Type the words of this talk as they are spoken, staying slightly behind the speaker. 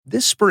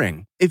This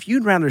spring, if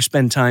you'd rather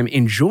spend time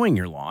enjoying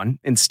your lawn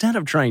instead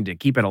of trying to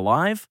keep it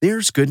alive,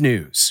 there's good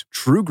news.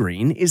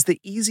 TruGreen is the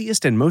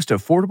easiest and most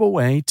affordable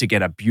way to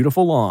get a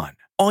beautiful lawn.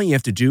 All you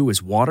have to do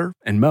is water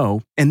and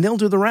mow, and they'll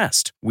do the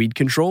rest. Weed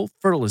control,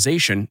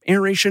 fertilization,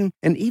 aeration,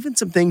 and even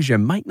some things you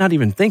might not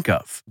even think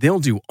of. They'll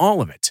do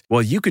all of it,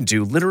 while you can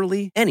do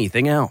literally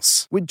anything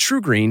else. With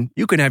TruGreen,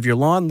 you can have your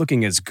lawn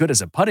looking as good as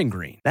a putting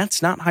green.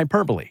 That's not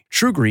hyperbole.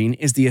 TruGreen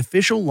is the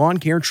official lawn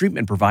care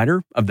treatment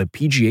provider of the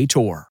PGA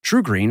Tour.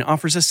 TruGreen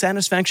offers a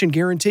satisfaction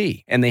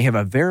guarantee, and they have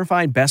a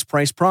verified best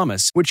price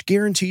promise, which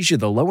guarantees you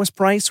the lowest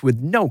price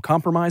with no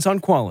compromise on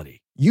quality.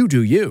 You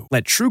do you.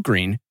 Let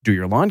TruGreen do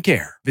your lawn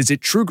care. Visit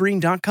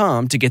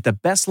TruGreen.com to get the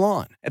best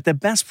lawn at the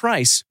best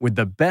price with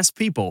the best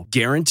people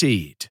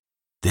guaranteed.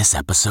 This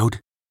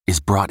episode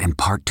is brought in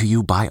part to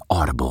you by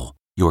Audible,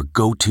 your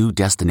go-to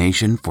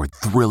destination for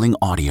thrilling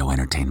audio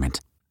entertainment.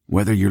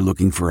 Whether you're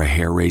looking for a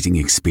hair-raising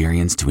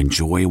experience to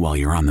enjoy while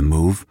you're on the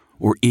move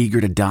or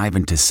eager to dive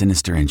into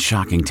sinister and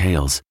shocking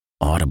tales,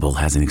 Audible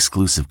has an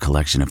exclusive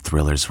collection of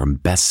thrillers from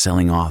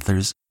best-selling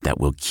authors that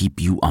will keep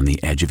you on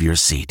the edge of your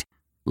seat.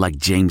 Like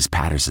James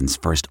Patterson's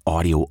first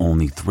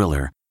audio-only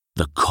thriller,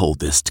 The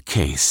Coldest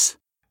Case.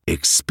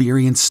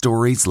 Experience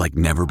stories like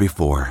never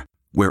before,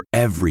 where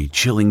every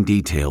chilling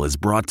detail is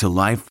brought to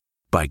life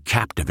by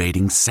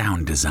captivating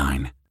sound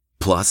design.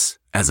 Plus,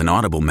 as an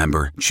Audible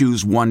member,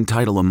 choose one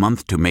title a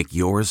month to make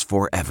yours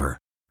forever.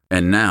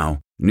 And now,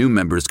 new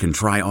members can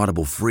try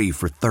Audible free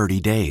for 30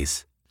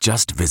 days.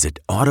 Just visit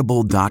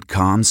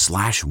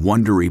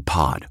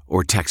audible.com/WonderyPod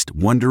or text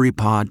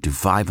WonderyPod to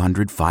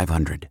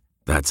 500-500.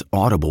 That's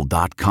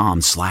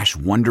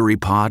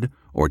audible.com/WonderyPod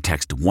or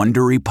text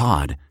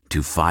WonderyPod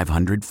to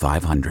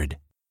 500-500.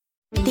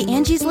 The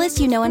Angie's List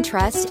you know and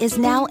trust is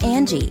now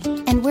Angie,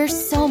 and we're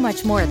so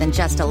much more than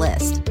just a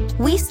list.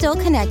 We still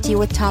connect you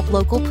with top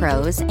local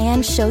pros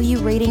and show you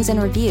ratings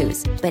and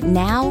reviews, but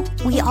now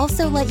we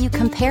also let you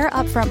compare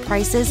upfront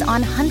prices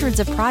on hundreds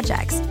of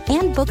projects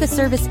and book a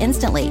service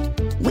instantly.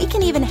 We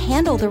can even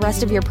handle the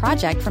rest of your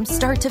project from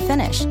start to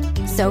finish.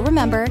 So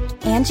remember,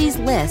 Angie's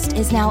List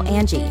is now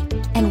Angie,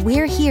 and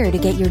we're here to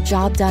get your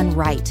job done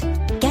right.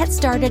 Get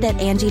started at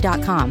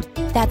Angie.com.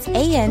 That's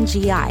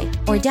ANGI,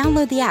 or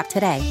download the app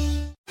today.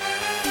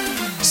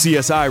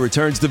 CSI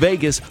returns to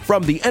Vegas.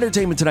 From the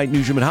Entertainment Tonight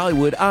newsroom in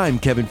Hollywood, I'm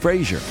Kevin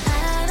Frazier.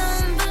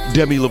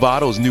 Demi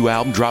Lovato's new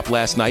album dropped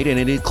last night, and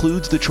it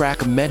includes the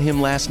track Met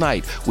Him Last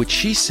Night, which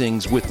she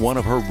sings with one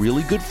of her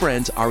really good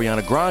friends,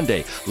 Ariana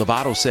Grande.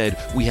 Lovato said,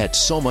 "We had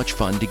so much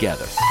fun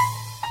together."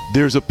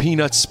 There's a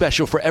Peanuts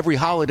special for every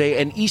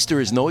holiday, and Easter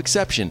is no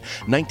exception.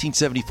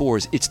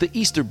 1974's It's the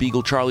Easter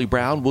Beagle Charlie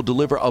Brown will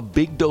deliver a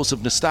big dose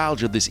of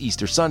nostalgia this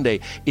Easter Sunday.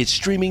 It's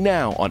streaming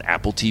now on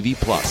Apple TV+.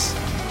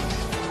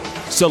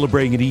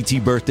 Celebrating an E.T.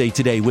 birthday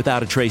today,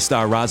 Without a Trace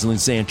star Rosalind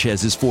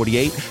Sanchez is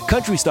 48,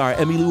 country star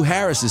Emmylou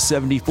Harris is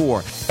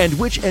 74, and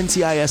which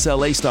NCIS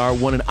LA star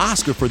won an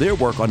Oscar for their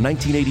work on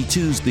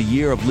 1982's The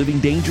Year of Living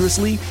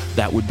Dangerously?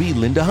 That would be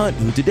Linda Hunt,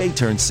 who today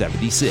turns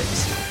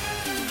 76.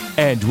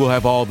 And we'll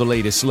have all the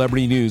latest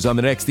celebrity news on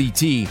the next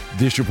ET.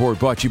 This report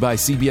brought to you by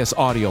CBS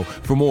Audio.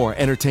 For more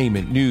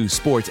entertainment, news,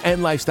 sports,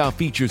 and lifestyle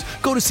features,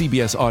 go to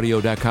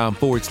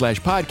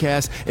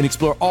cbsaudio.com/podcast and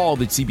explore all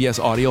that CBS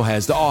Audio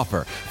has to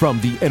offer.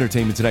 From the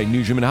Entertainment Tonight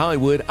newsroom in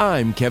Hollywood,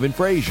 I'm Kevin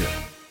Frazier.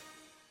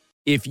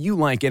 If you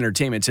like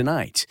Entertainment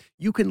Tonight,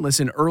 you can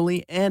listen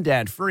early and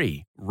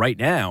ad-free right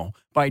now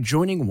by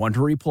joining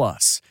Wondery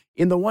Plus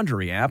in the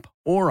Wondery app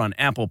or on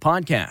Apple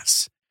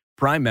Podcasts.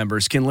 Prime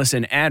members can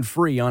listen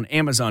ad-free on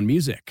Amazon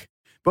Music.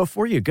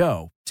 Before you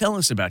go, tell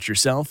us about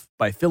yourself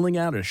by filling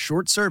out a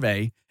short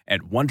survey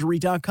at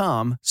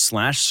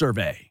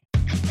Wondery.com/survey.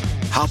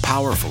 How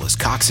powerful is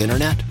Cox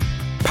Internet?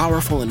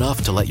 Powerful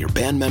enough to let your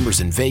band members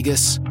in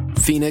Vegas,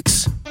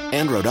 Phoenix,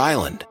 and Rhode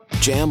Island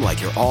jam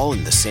like you're all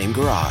in the same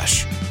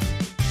garage.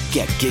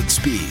 Get gig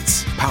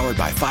speeds powered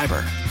by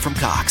fiber from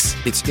Cox.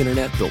 It's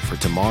internet built for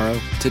tomorrow,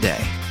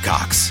 today.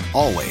 Cox,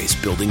 always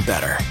building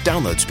better.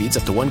 Download speeds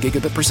up to 1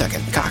 gigabit per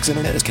second. Cox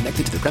Internet is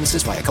connected to the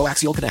premises via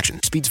coaxial connection.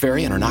 Speeds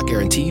vary and are not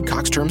guaranteed.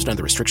 Cox terms and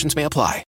other restrictions may apply.